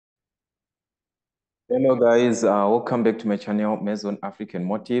Hello guys, welcome back to my channel, Maison African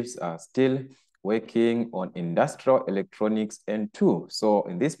Motives. Still working on industrial electronics and two. So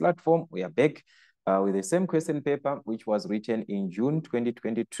in this platform, we are back with the same question paper, which was written in June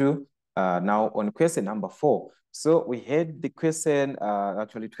 2022. Now on question number 4. So we had the question,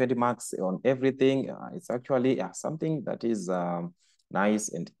 actually 20 marks on everything. It's actually something that is nice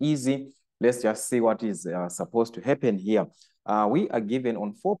and easy. Let's just see what is supposed to happen here. We are given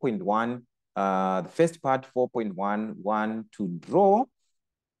on 4.1, the first part, 4.11, to draw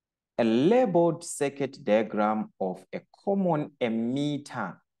a labeled circuit diagram of a common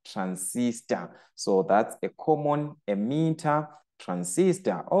emitter transistor. So that's a common emitter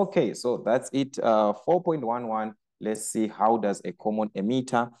transistor. Okay, so that's it. 4.11. Let's see, how does a common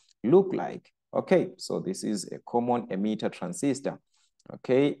emitter look like? Okay, so this is a common emitter transistor.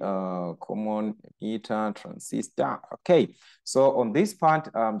 Okay, common emitter transistor. Okay, so on this part,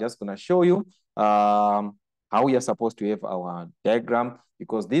 I'm just going to show you how we are supposed to have our diagram,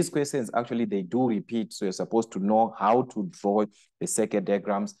 because these questions actually, they do repeat. So you're supposed to know how to draw the circuit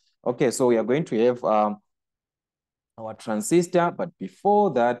diagrams. Okay, so we are going to have our transistor, but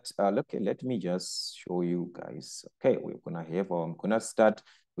before that, okay, let me just show you guys. Okay, we're gonna have, I'm gonna start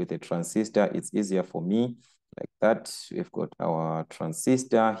with the transistor. It's easier for me like that. We've got our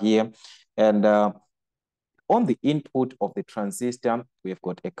transistor here, and on the input of the transistor, we've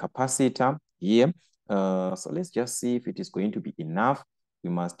got a capacitor here. So let's just see if it is going to be enough. We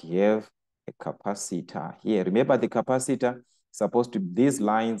must have a capacitor here. Remember, the capacitor supposed to, these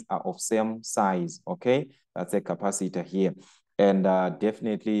lines are of same size, okay? That's a capacitor here. And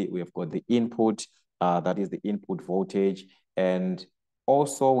definitely we have got the input, that is the input voltage. And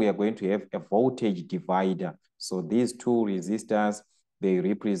also we are going to have a voltage divider. So these two resistors, they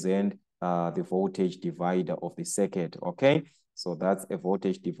represent the voltage divider of the circuit, okay? So that's a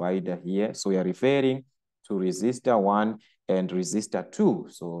voltage divider here. So we are referring to resistor 1 and resistor 2.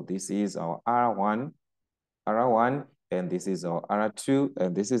 So this is our R1, and this is our R2,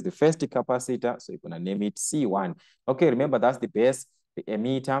 and this is the first capacitor. So you're gonna name it C1. Okay, remember that's the base, the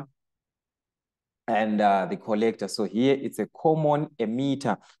emitter, and the collector. So here it's a common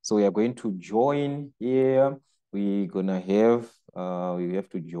emitter. So we are going to join here. We're gonna have, we have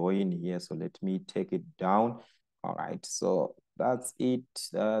to join here. So let me take it down. All right, so that's it,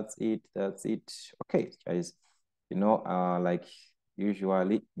 that's it, that's it. Okay, guys, you know, like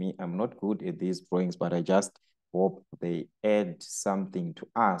usually me, I'm not good at these drawings, but I just hope they add something to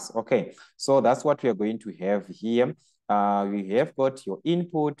us. Okay, so that's what we are going to have here. We have got your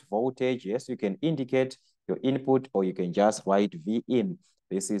input voltage. Yes, you can indicate your input, or you can just write V in.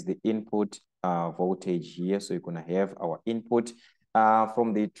 This is the input voltage here. So you're going to have our input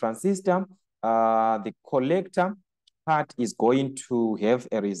from the transistor. The collector part is going to have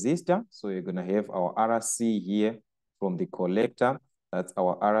a resistor. So you're going to have our RC here from the collector. That's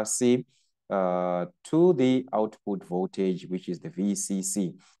our RC to the output voltage, which is the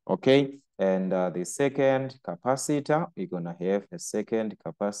VCC. Okay. And the second capacitor, we're going to have a second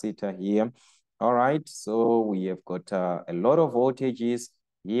capacitor here. All right, so we have got a lot of voltages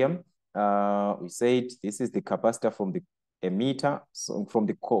here. We said this is the capacitor from the emitter, so from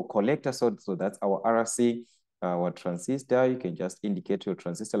the collector. So that's our RC, our transistor. You can just indicate your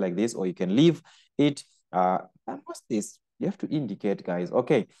transistor like this, or you can leave it. And what's this? You have to indicate, guys.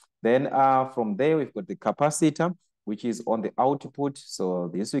 Okay, then from there, we've got the capacitor, which is on the output.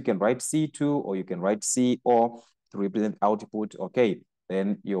 So this we can write C2, or you can write CO to represent output. Okay,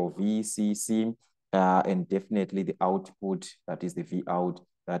 then your VCC, and definitely the output, that is the V out,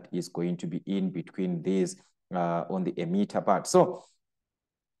 that is going to be in between these on the emitter part. So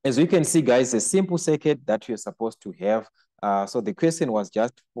as you can see, guys, a simple circuit that you're supposed to have. So the question was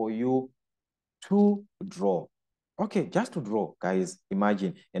just for you to draw. Okay, just to draw, guys,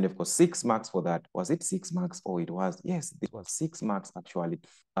 imagine. And of course, 6 marks for that. Was it 6 marks? Oh, it was. Yes, this was 6 marks, actually.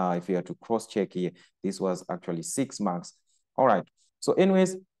 If you had to cross-check here, this was actually 6 marks. All right. So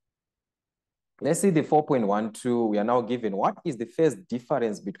anyways, let's see the 4.12. We are now given what is the first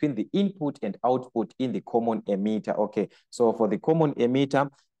difference between the input and output in the common emitter. Okay, so for the common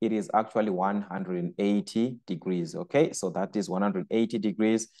emitter, it is actually 180 degrees. Okay, so that is 180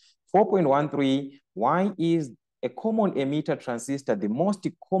 degrees. 4.13, why is a common emitter transistor the most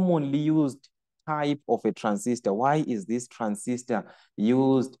commonly used type of a transistor? Why is this transistor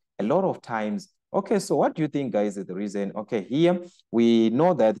used a lot of times? Okay, so what do you think, guys, is the reason? Okay, here we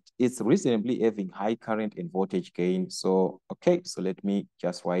know that it's reasonably having high current and voltage gain. So, okay, so let me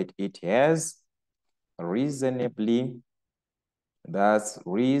just write it as reasonably, that's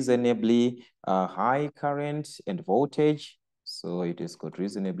reasonably high current and voltage. So it is got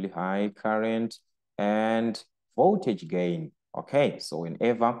reasonably high current and voltage gain. Okay, so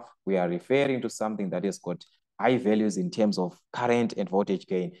whenever we are referring to something that has got high values in terms of current and voltage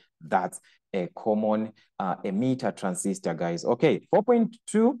gain, that's a common emitter transistor, guys. Okay,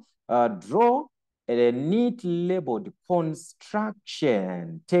 4.2, draw a neat labeled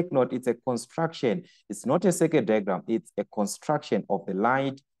construction. Take note, it's a construction. It's not a circuit diagram. It's a construction of the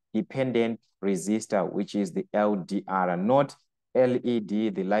light dependent resistor, which is the LDR, not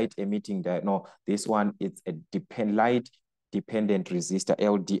LED, the light emitting. No, this one, it's a light dependent resistor,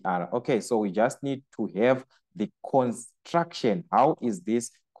 LDR. Okay, so we just need to have the construction. How is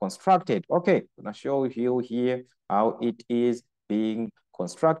this constructed? Okay, I'm gonna show you here how it is being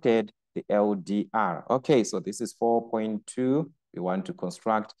constructed, the LDR. Okay, so this is 4.2. We want to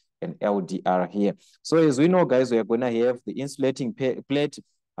construct an LDR here. So as we know, guys, we are gonna have the insulating plate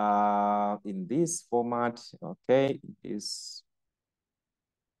in this format. Okay, this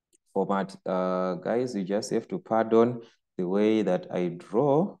format, guys, you just have to pardon the way that I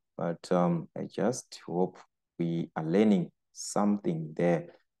draw, but I just hope we are learning something there.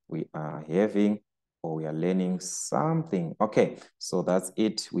 We are having, or we are learning something. Okay, so that's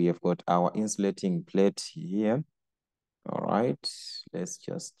it. We have got our insulating plate here. All right, let's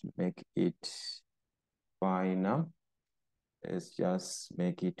just make it fine now. Let's just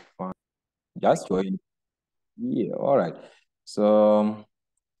make it fine. Just join here. All right, so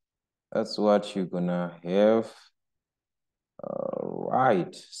that's what you're gonna have.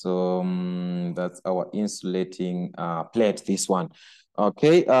 Right, so that's our insulating plate, this one.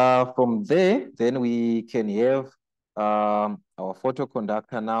 Okay, from there, then we can have our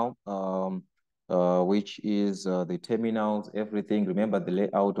photoconductor now, which is the terminals, everything. Remember the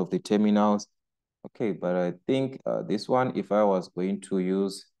layout of the terminals. Okay, but I think this one, if I was going to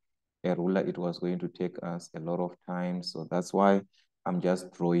use a ruler, it was going to take us a lot of time. So that's why I'm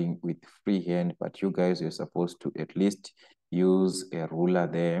just drawing with freehand, but you guys, you're supposed to at least use a ruler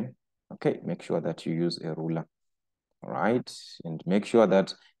there. Okay, make sure that you use a ruler. All right, and make sure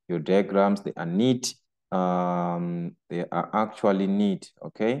that your diagrams, they are neat. They are actually neat,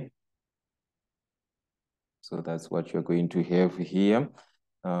 okay? So that's what you're going to have here.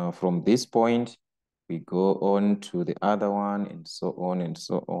 From this point, we go on to the other one, and so on and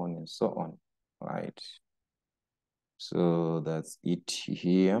so on and so on, right? So that's it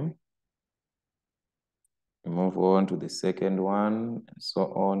here. Move on to the second one, and so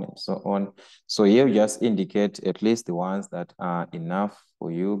on and so on. So here you just indicate at least the ones that are enough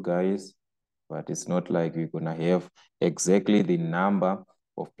for you guys, but it's not like you're gonna have exactly the number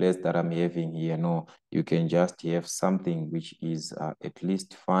of plates that I'm having here. No, you can just have something which is at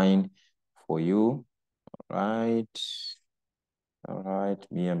least fine for you. All right. All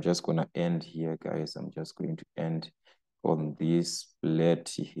right, me, I'm just gonna end here, guys. I'm just going to end on this plate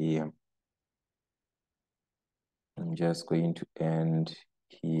here. I'm just going to end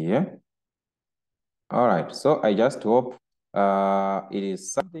here. All right, so I just hope it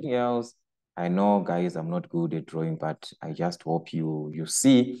is something else. I know, guys, I'm not good at drawing, but I just hope you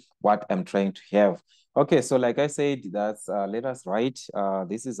see what I'm trying to have. Okay, so like I said, that's let us write.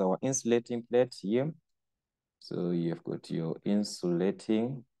 This is our insulating plate here. So you've got your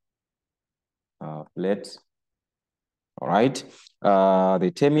insulating plate. All right,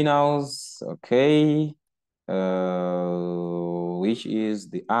 the terminals, okay, which is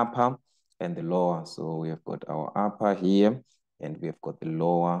the upper and the lower. So we have got our upper here and we have got the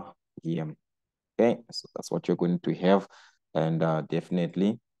lower here. Okay, so that's what you're going to have. And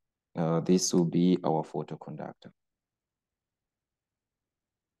definitely this will be our photoconductor.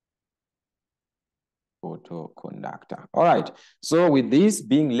 Photoconductor. All right, so with this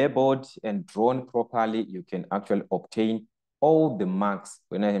being labeled and drawn properly, you can actually obtain all the marks.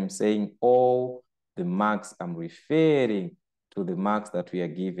 When I am saying all the marks, I'm referring to the marks that we are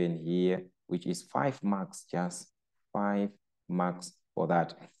given here, which is 5 marks, just 5 marks for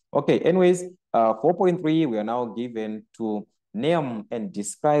that. Okay, anyways, 4.3, we are now given to name and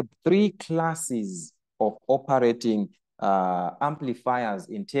describe 3 classes of operating amplifiers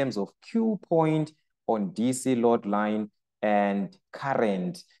in terms of Q point on DC load line and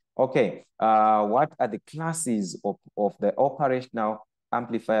current. Okay, what are the classes of the operational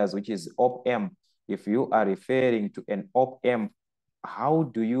amplifiers, which is op-amp? If you are referring to an op-amp, how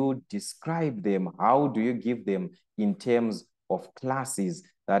do you describe them? How do you give them in terms of classes?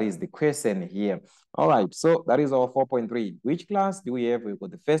 That is the question here. All right, so that is our 4.3. Which class do we have? We've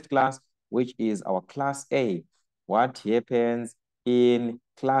got the first class, which is our class A. What happens in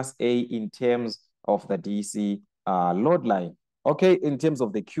class A in terms of the DC load line? Okay, in terms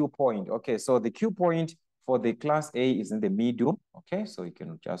of the Q point. Okay, so the Q point for the class A is in the middle. Okay, so you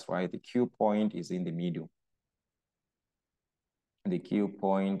can just write the Q point is in the middle. The Q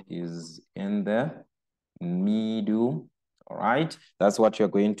point is in the middle. All right, that's what you're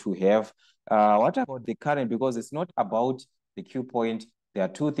going to have. What about the current? Because it's not about the Q point. There are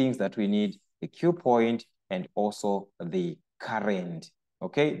two things that we need: the Q point and also the current.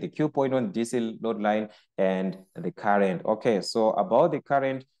 Okay, the Q point on DC load line and the current. Okay, so about the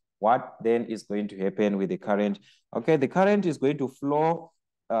current, what then is going to happen with the current? Okay, the current is going to flow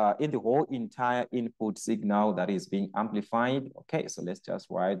in the whole entire input signal that is being amplified. Okay, so let's just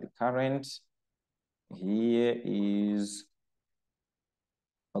write the current. Here is,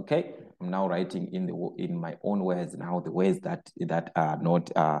 okay, I'm now writing in my own words now, the words that are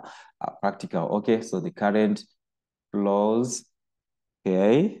not practical. Okay, so the current flows,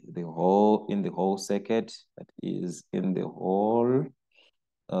 okay, in the whole circuit, that is in the whole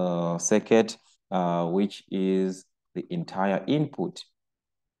circuit, which is the entire input.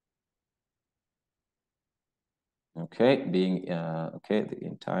 Okay, being okay, the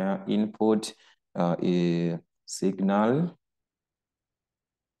entire input is signal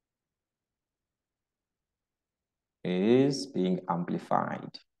is being amplified.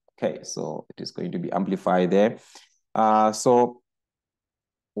 Okay, so it is going to be amplified there. So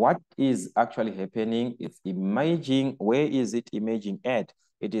what is actually happening? It's imaging. Where is it imaging at?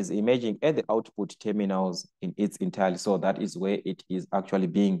 It is imaging at the output terminals in its entirety. So that is where it is actually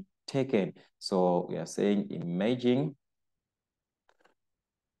being taken. So we are saying imaging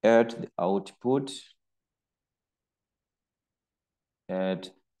at the output,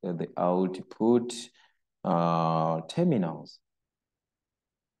 terminals.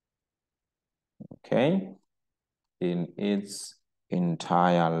 Okay, in its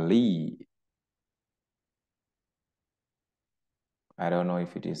entirely. I don't know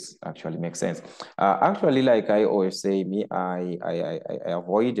if it is actually makes sense. Actually, like I always say, I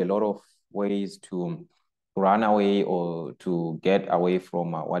avoid a lot of ways to run away or to get away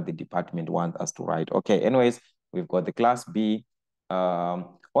from what the department wants us to write. Okay, anyways, we've got the class B.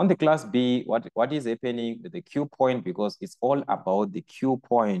 On the class B, what is happening with the Q point? Because it's all about the Q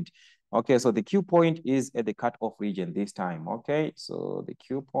point. Okay, so the Q point is at the cutoff region this time. Okay, so the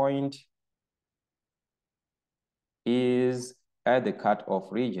Q point is at the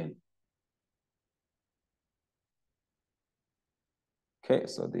cutoff region. Okay,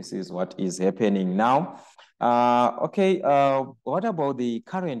 so this is what is happening now. What about the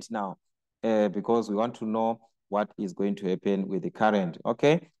current now? Because we want to know what is going to happen with the current.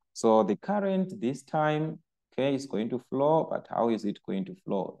 Okay, so the current this time, okay, is going to flow, but how is it going to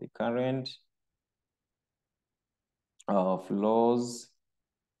flow? The current flows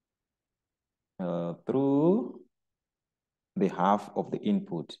through the half of the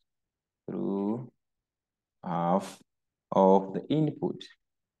input, through half of the input,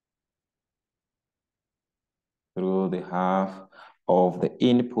 through the half of the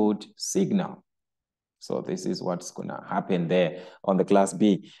input signal. So this is what's gonna happen there on the class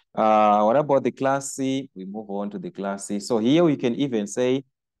B. What about the class C? We move on to the class C. So here we can even say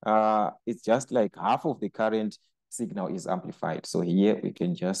it's just like half of the current signal is amplified. So here we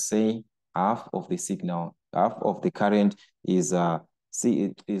can just say half of the signal, half of the current is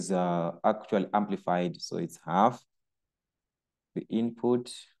actually amplified. So it's half the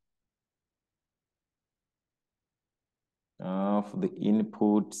input of the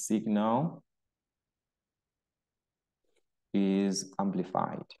input signal is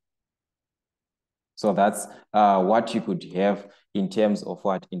amplified. So that's what you could have in terms of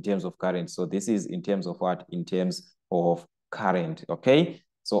what? In terms of current. So this is in terms of what? In terms of current, okay?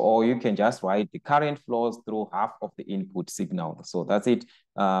 So, or you can just write the current flows through half of the input signal. So that's it,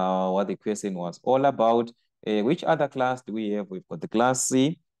 what the question was all about. Which other class do we have? We've got the class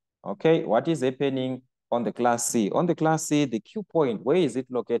C. Okay, what is happening on the class C? On the class C, the Q point, where is it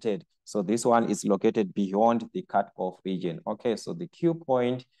located? So this one is located beyond the cutoff region. Okay, so the Q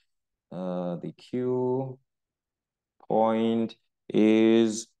point, the Q point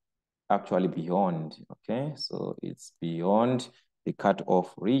is actually beyond, okay? So it's beyond the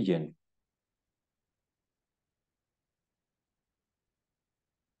cutoff region.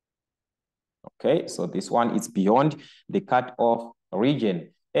 Okay, so this one is beyond the cutoff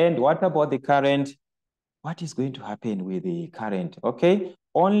region. And what about the current? What is going to happen with the current? Okay,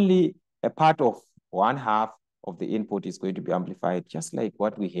 only a part of one half of the input is going to be amplified, just like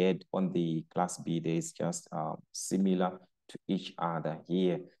what we had on the class B. There is just similar to each other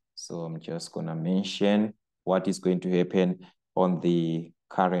here. So I'm just gonna mention what is going to happen on the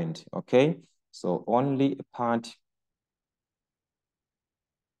current, okay? So only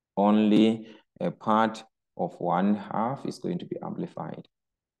a part of 1/2 is going to be amplified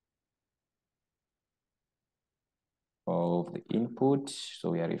of the input.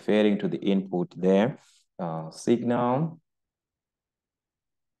 So we are referring to the input there. Signal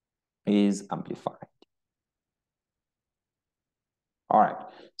is amplified. All right,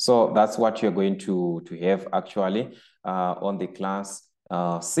 so that's what you're going to have actually on the class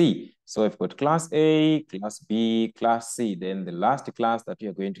C. So we've got class A, class B, class C. Then the last class that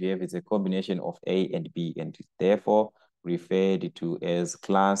you're going to have is a combination of A and B, and therefore referred to as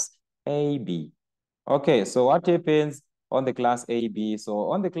class AB. Okay, so what happens on the class AB?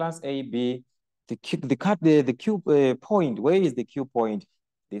 So on the class AB, the Q point, where is the Q point?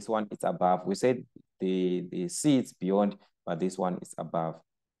 This one is above. We said the C is beyond, but this one is above.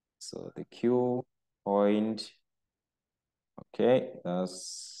 So the Q point, okay,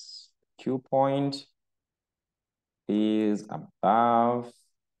 that's Q point is above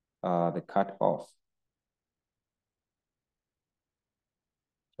the cutoff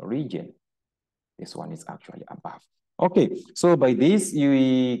region. This one is actually above. Okay, so by this,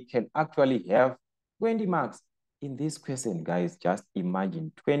 you can actually have 20 marks in this question, guys. Just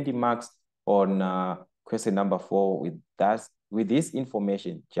imagine 20 marks on question number 4 with this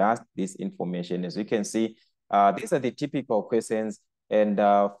information, just this information. As you can see, these are the typical questions. And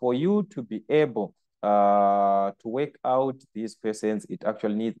for you to be able to work out these questions, it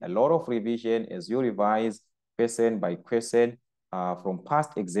actually needs a lot of revision as you revise question by question. From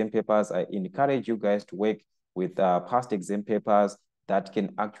past exam papers, I encourage you guys to work with past exam papers that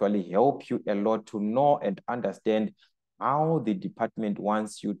can actually help you a lot to know and understand how the department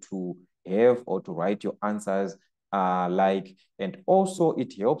wants you to have or to write your answers like. And also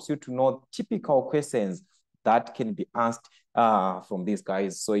it helps you to know typical questions that can be asked from these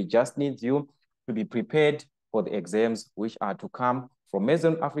guys. So it just needs you to be prepared for the exams which are to come from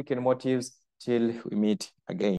Mason African Motives till we meet again.